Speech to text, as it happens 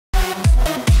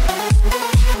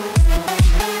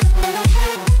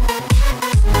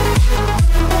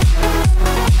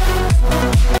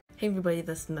Hey everybody,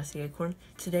 this is Messy Acorn.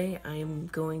 Today I am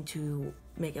going to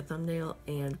make a thumbnail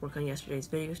and work on yesterday's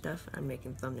video stuff. I'm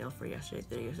making a thumbnail for yesterday's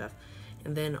video stuff.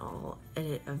 And then I'll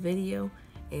edit a video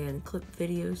and clip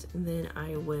videos, and then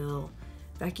I will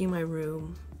vacuum my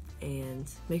room and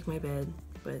make my bed,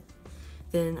 but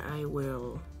then I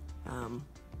will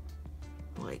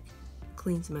like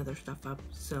clean some other stuff up.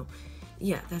 So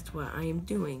yeah, that's what I am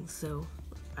doing. So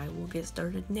I will get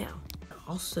started now.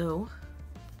 Also,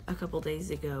 a couple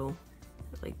days ago,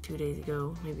 like 2 days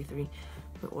ago, maybe 3,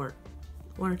 or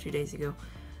 1 or 2 days ago,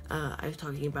 I was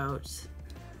talking about,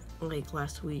 like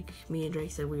last week, me and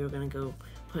Drake said we were gonna go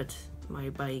put my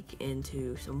bike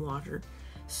into some water.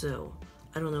 So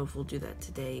I don't know if we'll do that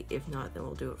today. If not, then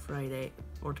we'll do it Friday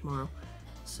or tomorrow.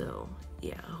 So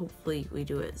yeah, hopefully we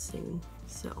do it soon.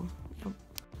 So yeah.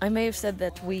 I may have said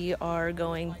that we are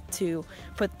going to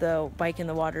put the bike in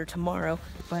the water tomorrow,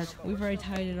 but we've already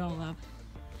tied it all up.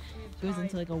 It goes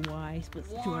into like a Y, splits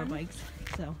to our bikes.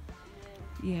 So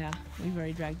yeah, we've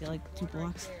already dragged it like 2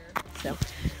 blocks. So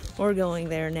we're going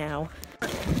there now.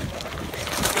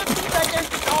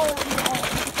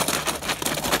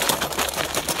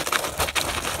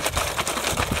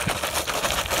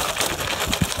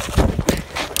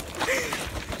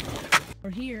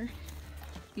 We're here.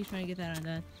 He's trying to get that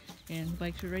undone, and the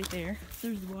bikes are right there.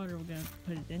 There's the water we're gonna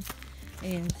put it in,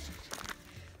 and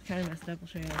kind of messed up. I'll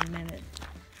show you in a minute.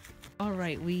 All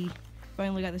right, we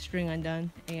finally got the string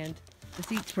undone, and the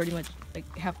seat's pretty much like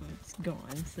half of it's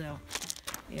gone. So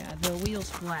yeah, the wheel's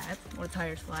flat, or the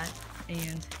tire's flat,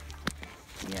 and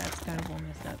yeah, it's kind of all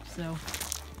messed up. So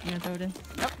you gonna throw it in?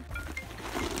 Yep.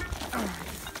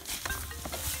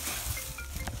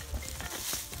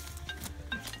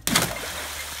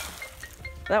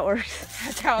 That works.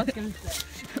 That's how I was gonna say.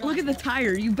 Look at the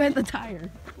tire. You bent the tire.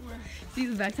 See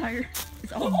the back tire?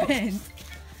 It's all bent.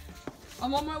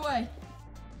 I'm on my way.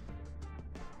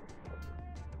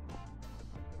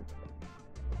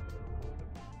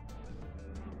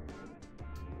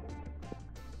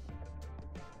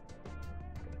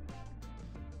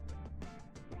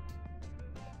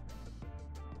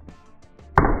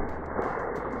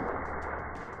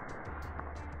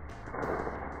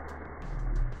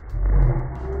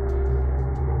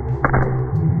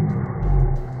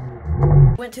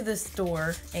 Went to the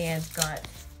store and got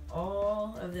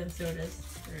all of them sodas.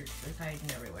 They're hiding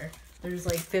everywhere. There's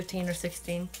like 15 or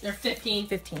 16. They're 15.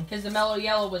 15. Because the Mellow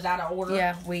Yellow was out of order.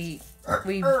 Yeah, we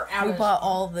bought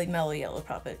all the Mellow Yellow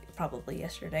probably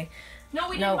yesterday. No,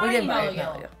 we didn't buy any Mellow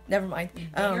Yellow. Never mind.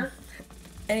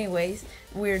 Anyways,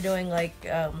 we were doing like we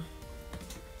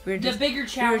were bigger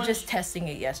challenge. We were just testing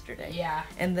it yesterday. Yeah.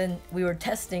 And then we were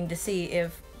testing to see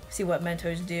what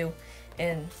Mentos do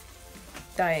in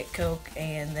Diet Coke,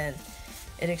 and then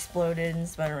it exploded and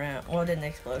spun around. Well, it didn't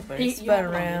explode, but it spun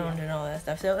around and all that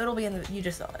stuff. So it'll be in the, you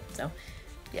just saw it. So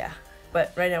yeah.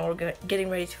 But right now we're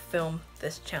getting ready to film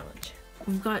this challenge.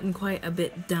 We've gotten quite a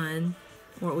bit done,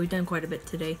 or we've done quite a bit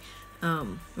today.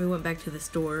 We went back to the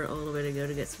store a little bit ago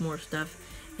to get some more stuff,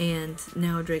 and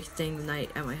now Drake's staying the night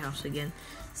at my house again.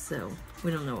 So we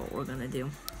don't know what we're gonna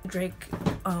do. Drake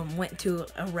went to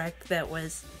a wreck that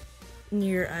was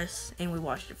near us, and we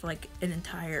watched it for like an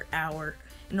entire hour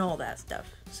and all that stuff.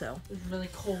 So it was really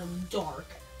cold and dark.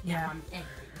 Yeah. I'm angry.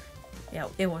 Yeah,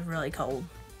 it was really cold.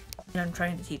 And I'm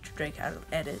trying to teach Drake how to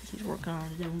edit. He's working on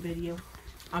his own video.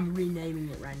 I'm renaming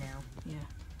it right now. Yeah.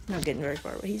 Not getting very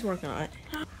far, but he's working on it.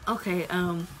 Okay,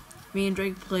 me and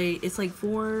Drake played, it's like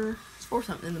 4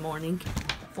 something in the morning.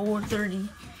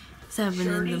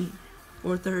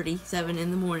 4:37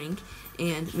 in the morning,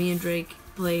 and me and Drake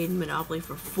played Monopoly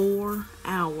for 4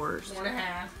 hours.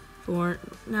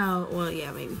 4.5.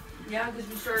 Yeah, maybe. Yeah, because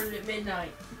we started at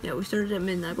midnight. Yeah, we started at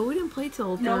midnight, but we didn't play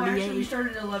till 38. No, actually, we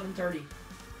started at 11:30.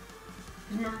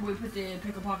 Remember, we put the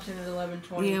pickle pops in at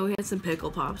 11:20. Yeah, we had some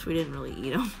pickle pops. We didn't really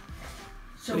eat them.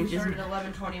 So we started at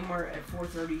 11:20 and we're at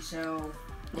 4:30. So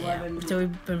 11. Yeah. So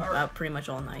we've been out pretty much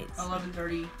all night.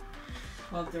 11:30,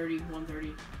 12:30,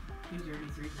 1:30, 2:30,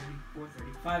 3:30,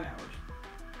 4:30. 5 hours.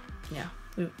 Yeah.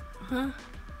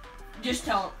 Just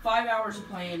tell them 5 hours of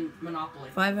playing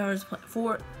Monopoly. 5 hours,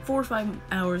 4 or 5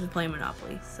 hours of playing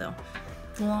Monopoly. So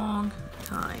it's a long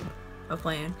time of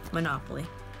playing Monopoly.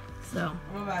 So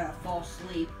I'm about to fall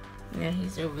asleep. yeah,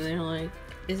 he's over there like,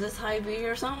 is this Hy-Vee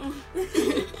or something?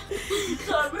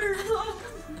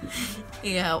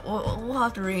 Yeah, we'll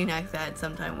have to reenact that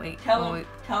sometime. Tell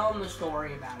them the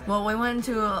story about it. Well, we went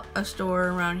into a store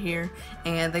around here,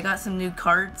 and they got some new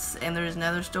carts, and there's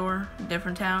another store,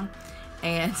 different town,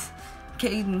 and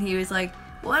Caden, he was like,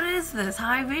 what is this,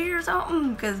 Hy-Vee or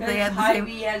something? Because they had the same...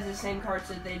 Hy-Vee has the same carts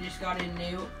that they just got in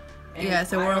new. And yeah,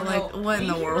 so I we're don't like, know, what in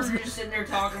the we world? were just sitting there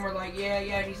talking. We're like, yeah,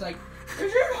 and he's like,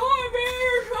 "Is it hot,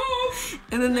 man?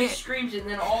 And then he they screams it, and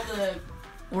then all the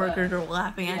workers are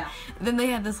laughing at. yeah. And then they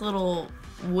had this little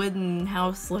wooden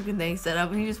house looking thing set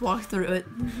up, and he just walked through it.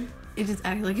 He just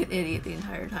acted like an idiot the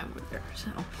entire time we're there. So,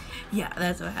 yeah,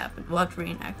 that's what happened. We'll have to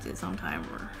reenact it sometime,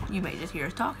 or you may just hear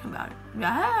us talking about it.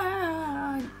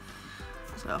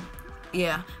 So,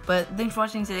 yeah. But thanks for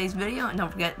watching today's video, and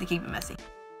don't forget to keep it messy.